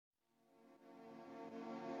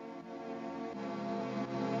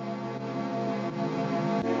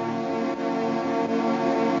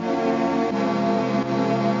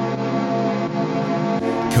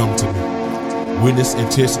genuineness,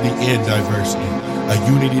 intensity, and diversity. A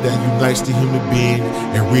unity that unites the human being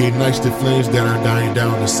and reignites the flames that are dying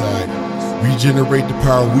down inside. Regenerate the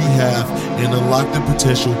power we have and unlock the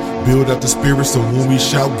potential. Build up the spirit so when we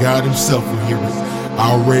shout, God himself will hear it.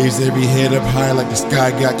 I'll raise every head up high like the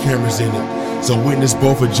sky got cameras in it. So witness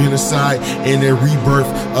both a genocide and a rebirth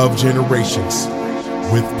of generations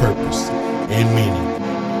with purpose and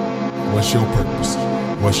meaning. What's your purpose?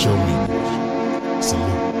 What's your meaning?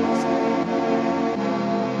 Salute.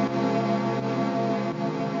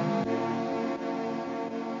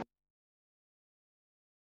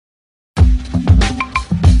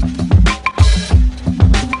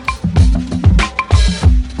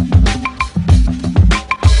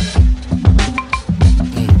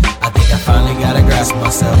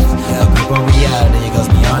 Myself, a grip on reality, it goes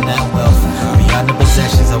beyond that wealth, beyond the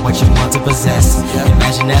possessions of what you want to possess.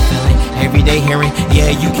 Imagine that feeling, everyday hearing,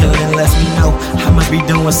 yeah, you killing it, lets me know I must be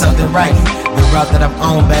doing something right. The route that I'm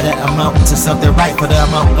on better amount to something right. For the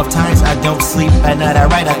amount of times I don't sleep at night, I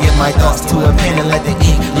write, I give my thoughts to a pen and let the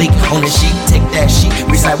ink leak on the sheet. Take that sheet,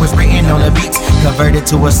 recite what's written on the beats, convert it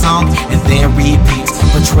to a song and then repeat.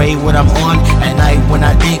 Portray what I'm on at night when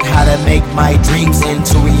I think how to make my dreams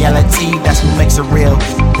into reality. That's what makes it real.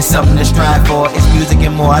 It's something to strive for. It's music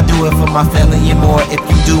and more. I do it for my family and more. If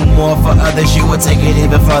you do more for others, you will take it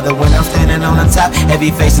even further. When I'm standing on the top,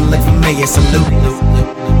 heavy face and look familiar. Salute.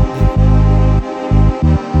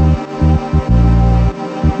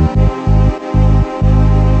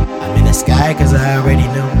 I'm in the sky cause I already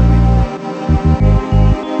knew.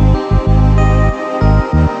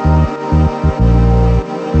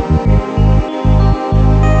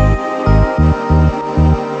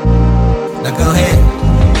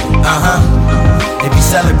 If you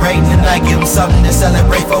celebrating tonight, give them something to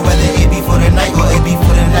celebrate for. Whether it be for the night or it be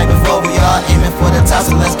for the night before. We all aiming for the top,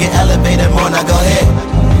 so let's get elevated more. Now go ahead.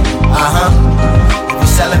 If you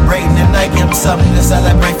celebrating tonight, give them something to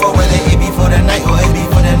celebrate for. Whether it be for the night or it be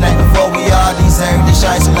for the night before. We all deserve to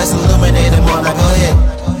shine, so let's illuminate it more. Now go ahead.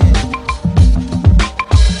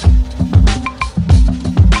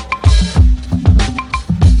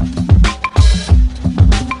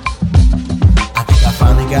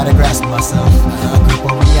 Gotta grasp myself. A grip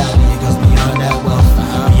on reality, it goes beyond that wealth,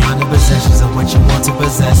 beyond the possessions of what you want to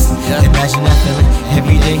possess. Imagine that feeling,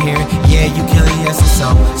 everyday hearing, yeah, you killing, yes, it's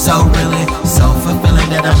so really, so fulfilling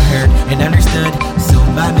that I'm heard and understood. So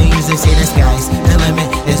by means, they say the sky's the limit.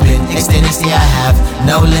 It's been extended, see I have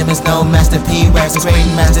no limits, no masterpiece. Wax a great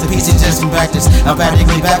masterpiece, it's just in practice. I'm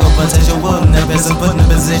practically back on potential wilderness. I'm put in a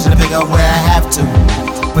position to pick up where I have to.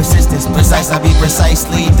 Persistence, precise, I be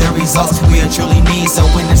precisely the results we truly need. So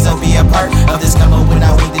witness, so be a part of this come up when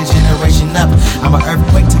I wake this generation up. I'm an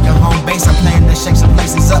earthquake to your home base. I'm planning to shake some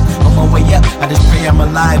places up. On my way up, I just pray I'm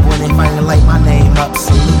alive when they finally light my name up.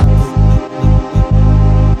 Salute.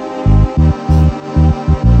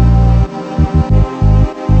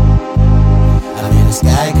 I'm in the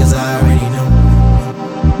sky cause I already knew.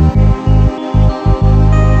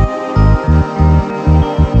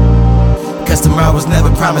 Cause tomorrow was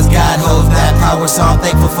never promised, God holds that power. So I'm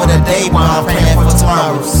thankful for the day while I'm praying for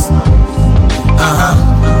tomorrows.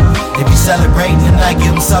 If you celebrating tonight,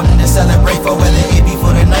 give them something to celebrate for. Whether it be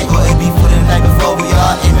for the night or it be for the night before. We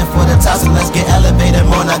all aiming for the top, so let's get elevated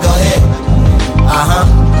more. Now go ahead.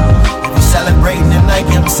 If you celebrating tonight,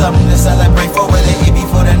 give them something to celebrate for. Whether it be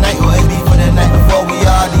for the night or it be for the night before. We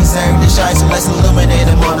all deserve to shine, so let's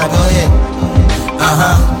illuminate it more. Now go ahead.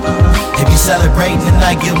 If you celebrating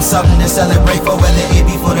tonight, give them something to celebrate for. Whether it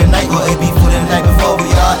be for the night or it be for the night before. We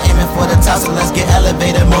all aiming for the top, so let's get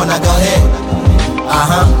elevated more. Now go ahead.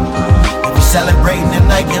 If you celebrating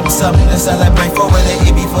tonight, give them something to celebrate for. Whether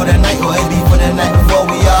it be for the night or it be for the night before.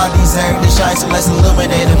 We all deserve to shine, so let's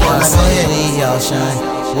illuminate it more. Now go ahead. We all shine,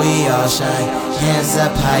 we all shine. Hands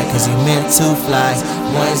up high cause you meant to fly.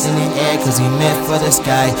 Ones in the air cause you meant for the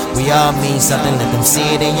sky. We all mean something, let them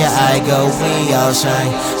see it in your eye. Go, we all shine,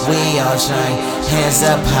 we all shine. Hands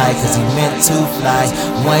up high cause you meant to fly.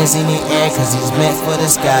 Ones in the air cause he's meant for the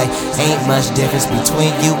sky. Ain't much difference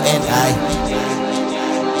between you and I.